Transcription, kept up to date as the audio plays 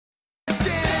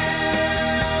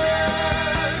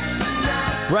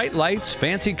Bright lights,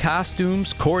 fancy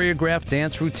costumes, choreographed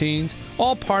dance routines,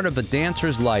 all part of a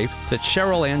dancer's life that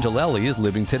Cheryl Angelelli is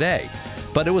living today.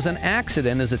 But it was an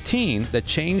accident as a teen that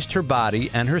changed her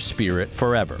body and her spirit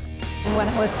forever. When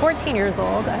I was 14 years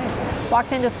old, I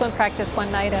walked into swim practice one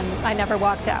night and I never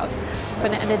walked out.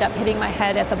 But I ended up hitting my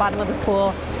head at the bottom of the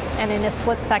pool, and in a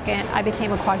split second, I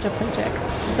became a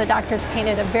quadriplegic. The doctors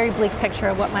painted a very bleak picture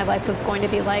of what my life was going to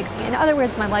be like. In other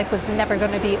words, my life was never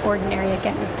going to be ordinary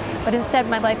again. But instead,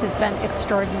 my life has been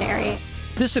extraordinary.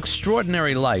 This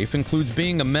extraordinary life includes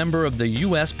being a member of the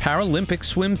U.S. Paralympic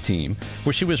swim team,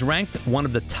 where she was ranked one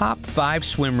of the top 5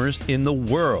 swimmers in the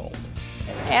world.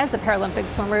 As a Paralympic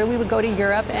swimmer, we would go to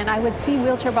Europe and I would see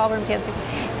wheelchair ballroom dancing.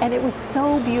 And it was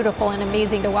so beautiful and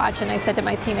amazing to watch. And I said to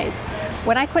my teammates,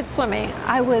 when I quit swimming,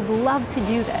 I would love to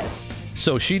do this.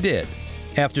 So she did.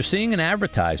 After seeing an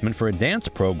advertisement for a dance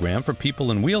program for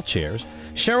people in wheelchairs,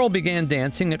 Cheryl began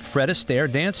dancing at Fred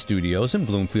Astaire Dance Studios in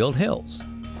Bloomfield Hills.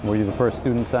 Were you the first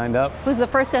student signed up? I was the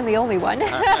first and the only one.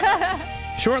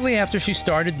 Shortly after she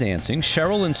started dancing,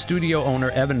 Cheryl and studio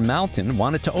owner Evan Mountain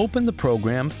wanted to open the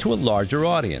program to a larger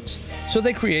audience. So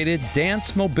they created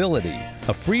Dance Mobility,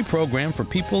 a free program for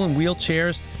people in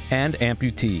wheelchairs and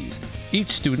amputees.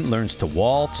 Each student learns to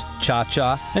waltz,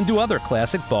 cha-cha, and do other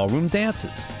classic ballroom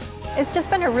dances. It's just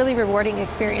been a really rewarding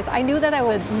experience. I knew that I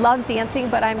would love dancing,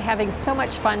 but I'm having so much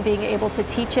fun being able to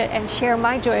teach it and share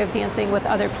my joy of dancing with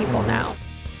other people now.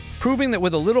 Proving that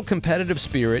with a little competitive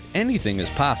spirit, anything is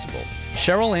possible,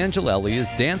 Cheryl Angelelli is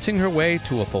dancing her way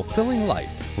to a fulfilling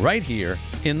life right here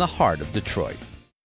in the heart of Detroit.